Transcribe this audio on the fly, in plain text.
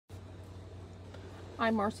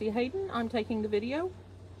I'm Marcy Hayden. I'm taking the video.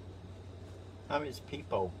 I'm his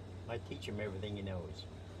people. I teach him everything he knows.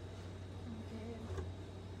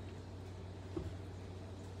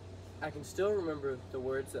 I can still remember the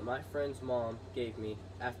words that my friend's mom gave me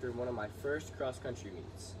after one of my first cross-country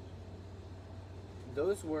meets.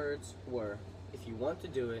 Those words were, if you want to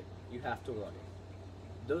do it, you have to want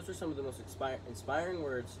it. Those were some of the most inspiring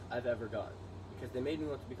words I've ever gotten because they made me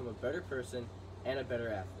want to become a better person and a better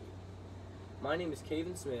athlete. My name is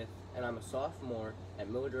Caven Smith and I'm a sophomore at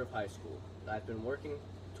Millerdorf High School and I've been working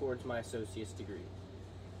towards my associate's degree.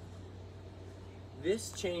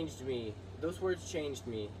 Those words changed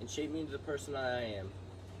me and shaped me into the person I am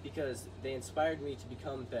because they inspired me to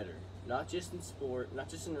become better, not just in sport, not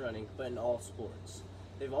just in running, but in all sports.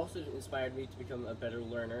 They've also inspired me to become a better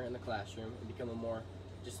learner in the classroom and become a more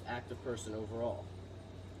just active person overall.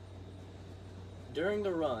 During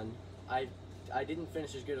the run, I didn't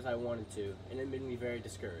finish as good as I wanted to, and it made me very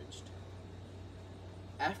discouraged.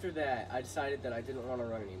 After that, I decided that I didn't want to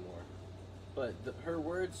run anymore. But her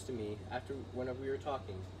words to me, whenever we were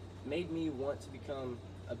talking, made me want to become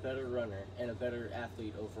a better runner and a better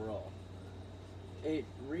athlete overall. It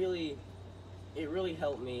really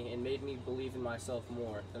helped me and made me believe in myself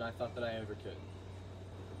more than I thought that I ever could.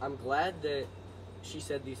 I'm glad that she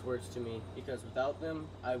said these words to me because without them,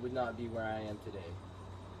 I would not be where I am today.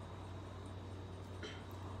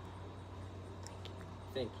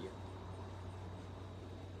 Thank you.